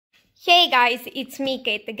Hey guys, it's me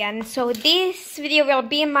Kate again. So this video will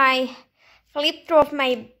be my flip through of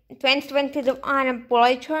my 2021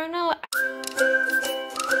 bullet journal.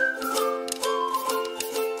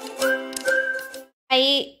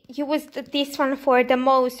 I used this one for the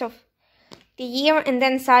most of the year and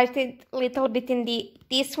then started a little bit in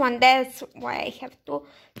this one. That's why I have to.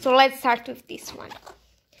 So let's start with this one.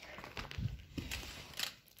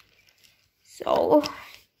 So,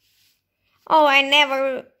 oh, I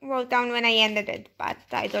never wrote down when I ended it, but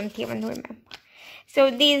I don't even remember.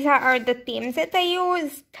 So these are the themes that I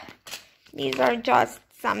used. These are just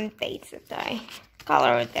some dates that I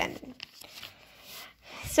colored in.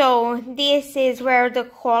 So this is where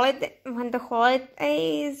when the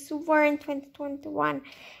holidays were in 2021.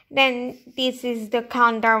 Then this is the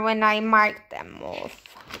calendar when I marked them off,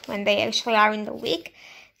 when they actually are in the week.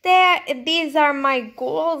 These are my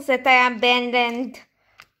goals that I abandoned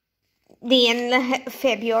in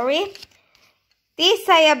February. This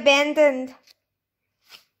I abandoned,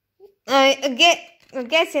 I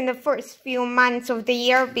guess in the first few months of the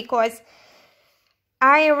year, because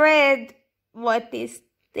I read, what is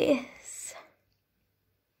this?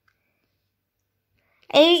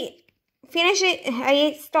 I finished it,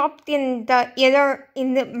 I stopped in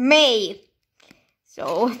the May.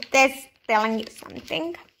 So that's telling you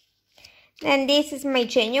something. Then this is my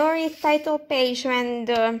January title page, and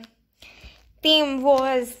the theme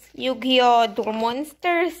was Yu-Gi-Oh! Duel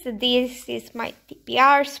Monsters. This is my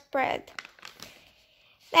TBR spread.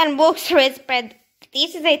 Then books read spread.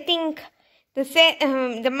 This is, I think,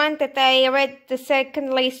 the month that I read the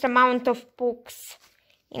second least amount of books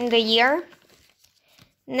in the year.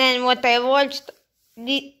 And then what I watched,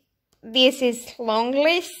 this is long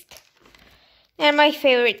list. And my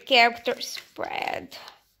favorite character spread.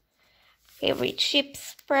 Favorite ship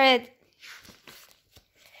spread.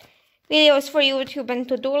 Videos for YouTube and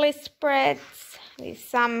to-do list spreads with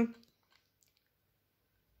some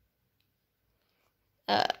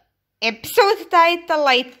episode title,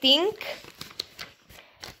 I think.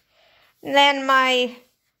 Then my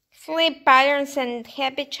sleep patterns and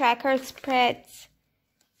habit tracker spreads.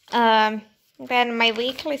 Then my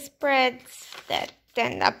weekly spreads that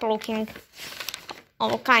end up looking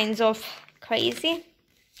all kinds of crazy.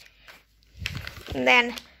 And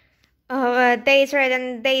then days read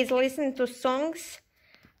and days listen to songs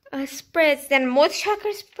spreads. Then mood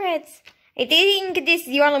tracker spreads. I think this is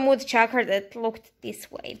the only mood tracker that looked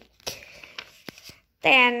this way.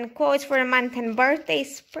 Then quotes for the month and birthday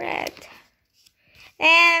spread.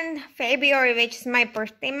 And February, which is my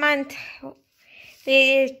birthday month,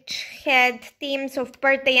 which had themes of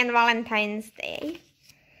birthday and Valentine's Day.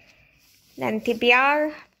 Then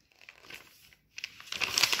TBR.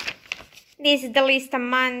 This is the list a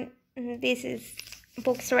month. This is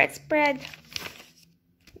books read spread.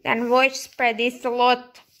 Then watch spread is a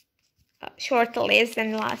lot shorter list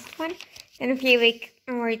than the last one. Then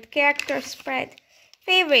favorite character spread.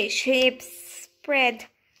 Favorite ships spread,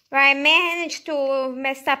 where I managed to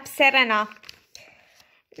mess up Serena.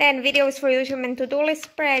 Then videos for YouTube and to-do list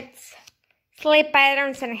spreads. Sleep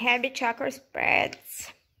patterns and habit tracker spreads.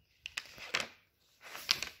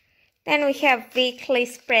 Then we have weekly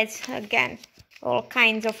spreads again, all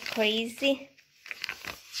kinds of crazy.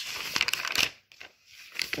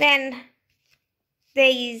 Then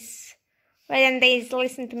days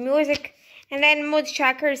listen to music, and then mood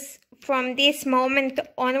trackers from this moment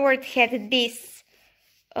onward had this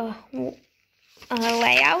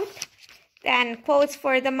layout. Then quotes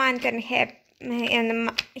for the month and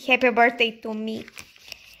happy birthday to me.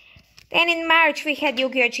 Then in March we had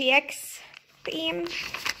Yu-Gi-Oh! GX theme.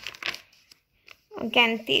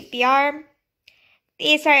 Again, TBR.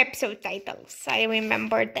 These are episode titles. I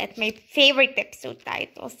remember that, my favorite episode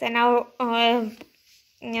titles. And our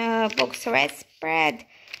books read spread,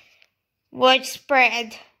 watch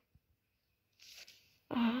spread.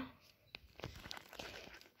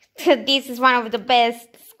 This is one of the best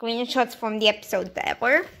screenshots from the episode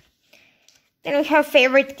ever. Then we have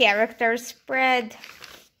favorite character spread,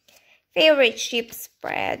 favorite ship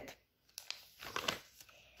spread.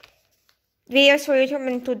 Videos for YouTube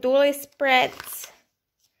and to-do list spreads.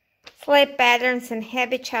 Sleep patterns and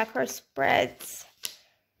habit tracker spreads.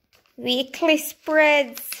 Weekly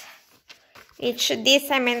spreads, which this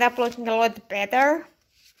time end up looking a lot better.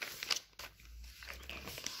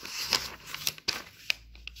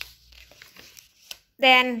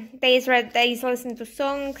 Then days read, days listen to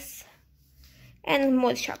songs. And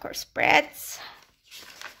mood tracker spreads.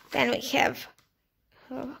 Then we have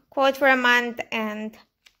quote for a month and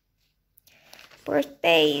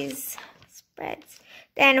birthdays spreads.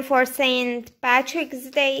 Then for St. Patrick's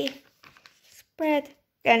Day spread.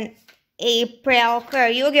 Then April, where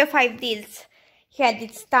Yu-Gi-Oh! 5Ds had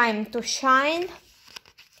its time to shine.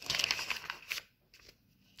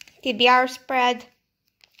 TBR spread.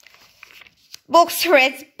 Box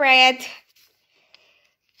red spread.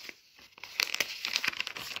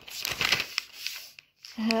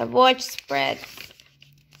 Watch spread.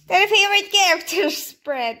 Their favorite character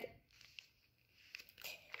spread.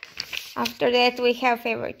 After that we have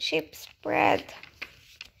favorite chip spread.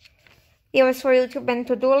 Videos for YouTube and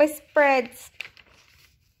to-do list spreads.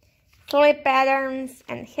 Sleep patterns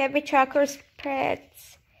and heavy choker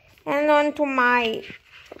spreads. And on to my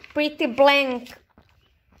pretty blank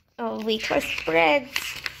weekly spreads.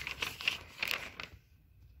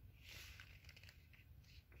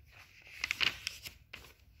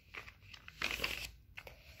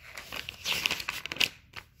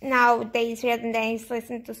 Nowadays, Red and Days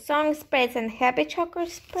listen to song spreads and happy choker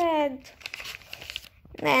spread.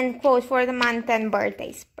 Then quote for the month and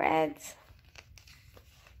birthday spreads.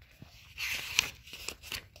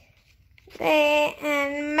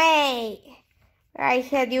 And May, where I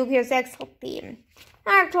had Yu-Gi-Oh's Excel team.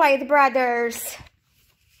 Arclight Brothers.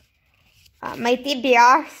 My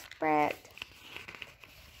TBR spread.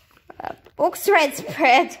 Box red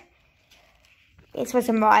spread. This was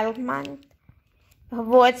a wild month.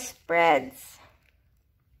 Watch spreads.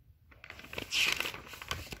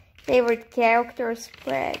 Favorite character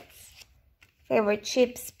spreads. Favorite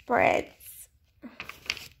chip spreads.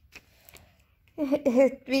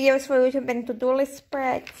 Videos for YouTube and to-do list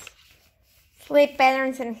spreads. Sleep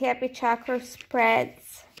patterns and happy chakra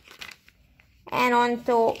spreads. And on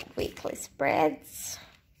to weekly spreads.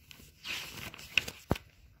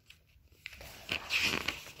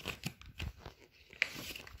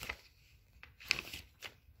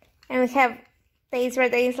 And we have days where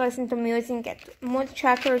days listen to music at mood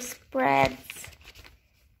tracker spreads.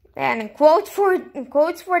 Then quotes for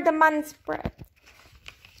the month spread.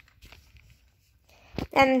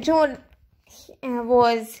 Then June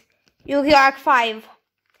was Yu-Gi-Oh! Arc 5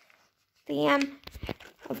 TM.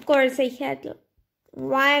 Of course, I had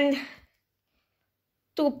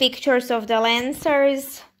 2 pictures of the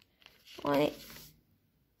Lancers.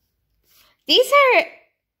 These are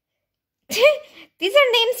these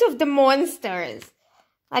are names of the monsters.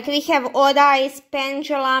 Like we have Oda-Eyes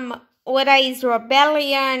Pendulum, Oda-Eyes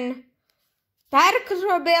Rebellion, Dark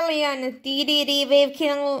Rebellion, DDD, Wave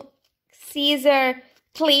King Caesar,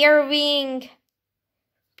 Clearwing,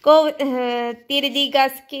 DDD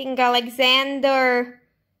Gust King Alexander,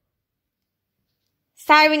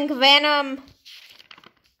 Starwing Venom,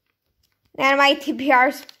 then my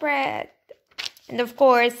TBR spread, and of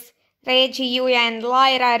course Reggie, Yuya and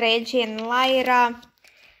Lyra, Reggie and Lyra.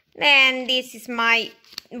 Then this is my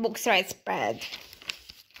books right spread.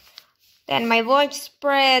 Then my watch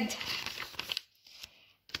spread.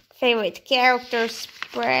 Favorite character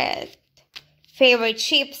spread. Favorite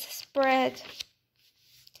ships spread.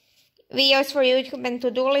 Videos for YouTube and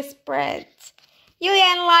to-do list spreads. Yuya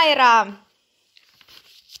and Lyra.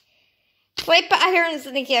 Sleep patterns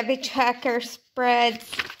and happy tracker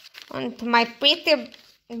spreads. Onto my pretty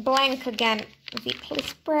blank again weekly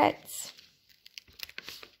spreads.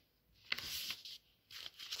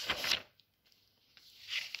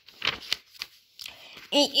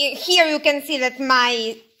 Here you can see that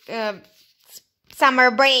my summer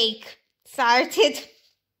break started.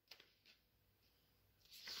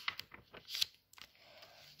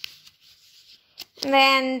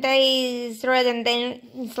 Then days red and then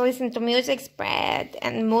listen to music spread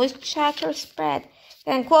and mood tracker spread.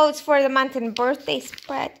 Then quotes for the month and birthday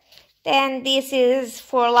spread. Then this is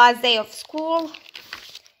for last day of school.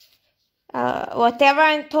 Whatever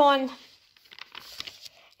and tone.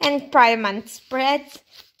 And Pride month spreads.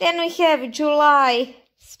 Then we have July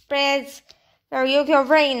spreads where Yu-Gi-Oh!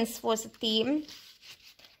 Reigns was a theme.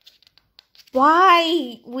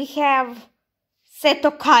 Why we have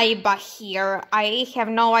Seto Kaiba here, I have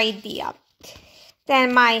no idea.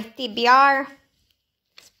 Then my TBR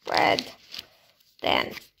spread.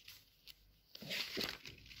 Then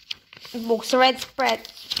books red spread.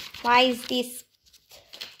 Why is this?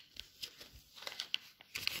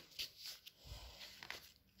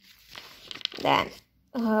 Then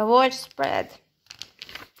watch spread.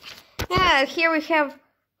 Yeah, here we have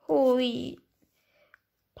Holy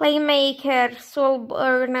Playmaker, Soul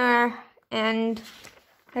Burner, and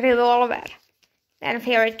Revolver. Then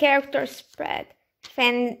favorite character spread.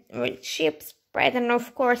 Favorite ship spread, and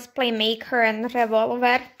of course Playmaker and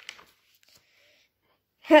Revolver.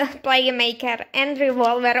 Playmaker and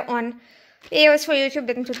Revolver on videos for YouTube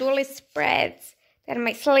and to-do list spreads. Then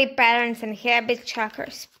my sleep patterns and habit tracker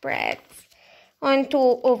spreads. On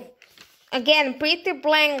to again, pretty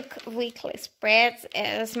blank weekly spreads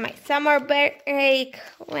as my summer break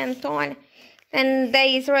went on. Then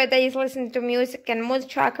days where days listen to music and mood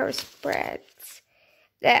tracker spreads.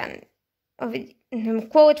 Then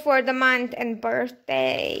quote for the month and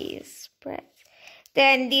birthday spreads.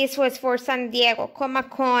 Then this was for San Diego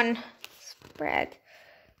Comic-Con spread.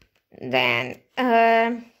 Then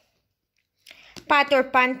Pat or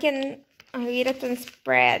Pumpkin written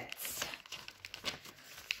spreads.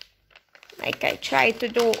 Like I tried to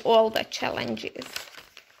do all the challenges.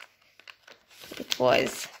 It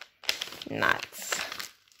was nuts.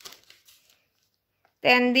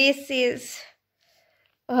 Then this is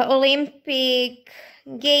Olympic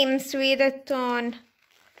Games readathon,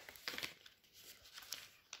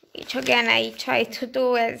 which again I tried to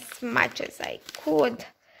do as much as I could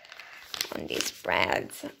on these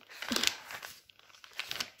spreads.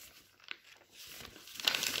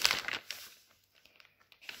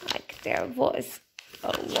 Like there was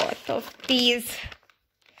a lot of these.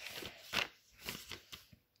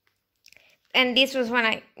 And this was when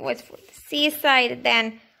I was for the seaside.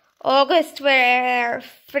 Then August where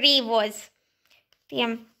free was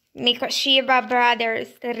the Mikoshiba brothers,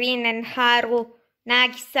 Rin and Haru,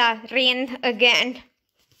 Nagisa, Rin again.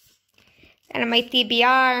 And my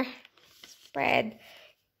TBR spread,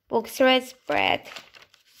 books read spread,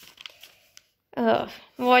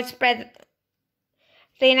 word spread,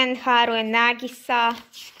 Rin and Haru and Nagisa.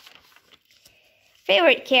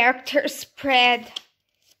 Favorite character spread.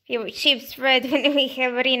 Favorite ship spread when we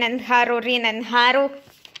have Rin and Haru, Rin and Haru.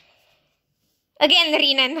 Again,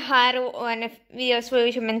 Rin and Haru on video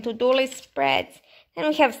solution and to-do list spreads. Then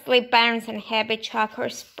we have sleep patterns and habit tracker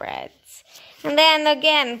spreads. And then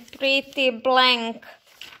again, pretty blank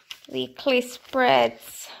weekly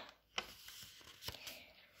spreads.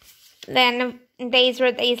 Then days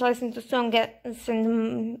where days listen to songs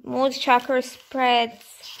and mood tracker spreads.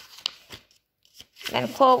 Then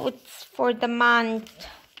quotes for the month.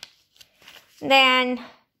 Then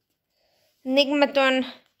Enigmathon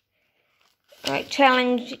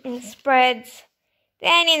challenge spreads.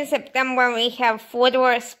 Then in September we have Food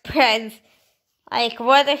Wars spreads. Like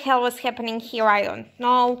what the hell was happening here, I don't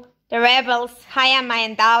know. The Rebels, Hayama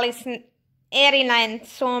and Alice, Erina and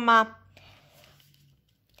Soma.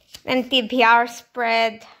 Then TPR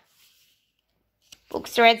spread.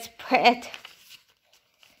 Books read spread.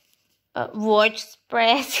 Watch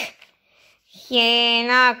spread.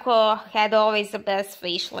 Hinako had always the best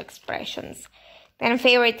facial expressions. Then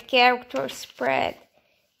favorite character spread.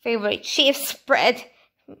 Favorite chief spread.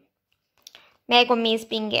 Megumi is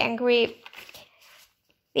being angry.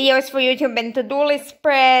 Videos for YouTube and to-do list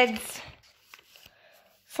spreads.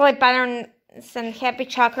 Sleep patterns and happy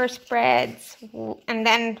tracker spreads. And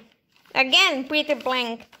then again, pretty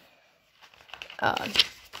blank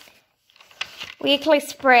weekly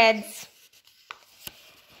spreads.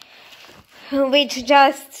 Which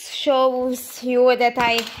just shows you that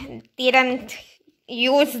I didn't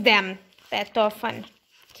use them that often.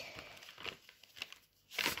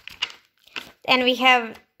 Then we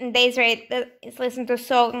have days where it's listen to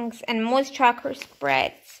songs and mood tracker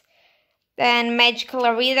spreads. Then magical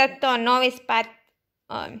readathon, novice path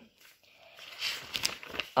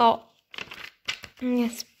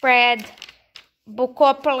spread,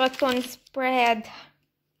 Bookopalathon spread,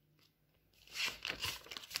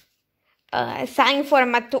 Sign for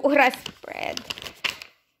Matura spread.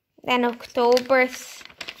 Then October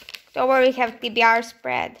we have TBR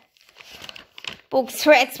spread, Books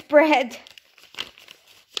read spread,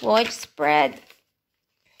 Watch spread,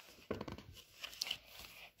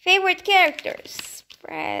 favorite characters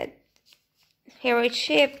spread, favorite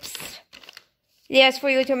ships, ideas for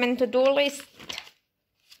YouTube and to-do list,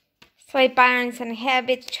 sleep patterns and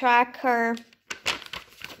habit tracker.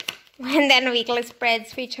 And then weekly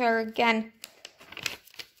spreads feature again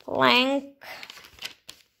blank.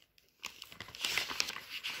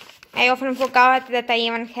 I often forgot that I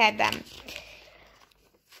even had them.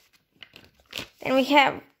 Then we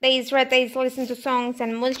have days where days listen to songs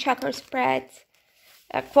and mood tracker spreads.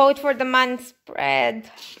 A quote for the month spread.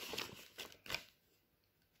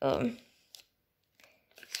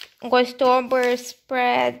 October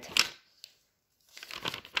spread.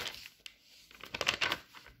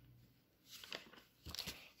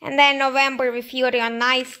 And then November with Fury on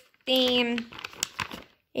Nice theme.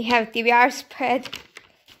 We have TBR spread,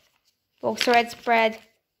 Books read spread,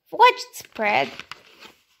 Watched spread,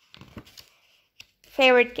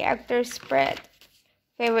 favorite character spread,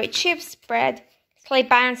 favorite ship spread, sleep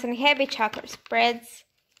patterns and habit tracker spreads,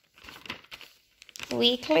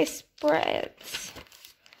 weekly spreads,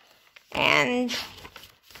 and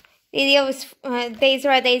videos, days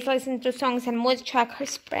or days, listen to songs and mood tracker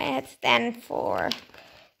spreads. Then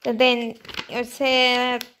you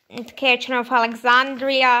said Kirchner of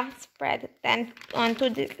Alexandria spread. Then on to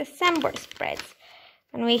the December spreads.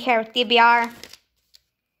 And we have TBR,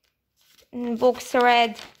 books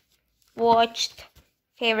read, watched,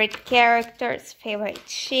 favorite characters, favorite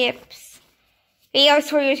ships, videos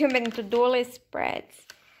for YouTube and to-do list spreads,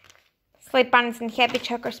 sleep patterns and happy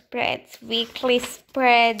tracker spreads, weekly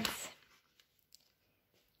spreads,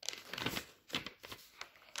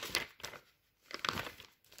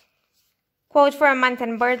 quote for a month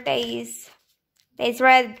and birthdays, days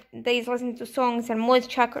read, days listen to songs and mood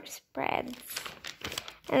tracker spreads.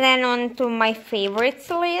 And then on to my favorites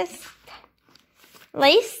list.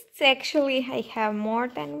 Lists, actually, I have more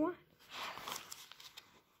than one.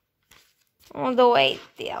 All the way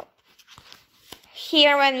till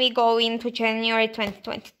here when we go into January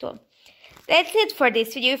 2022. That's it for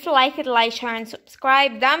this video. If you like it, like, share, and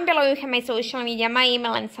subscribe. Down below you have my social media, my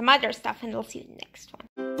email, and some other stuff, and I'll see you in the next one.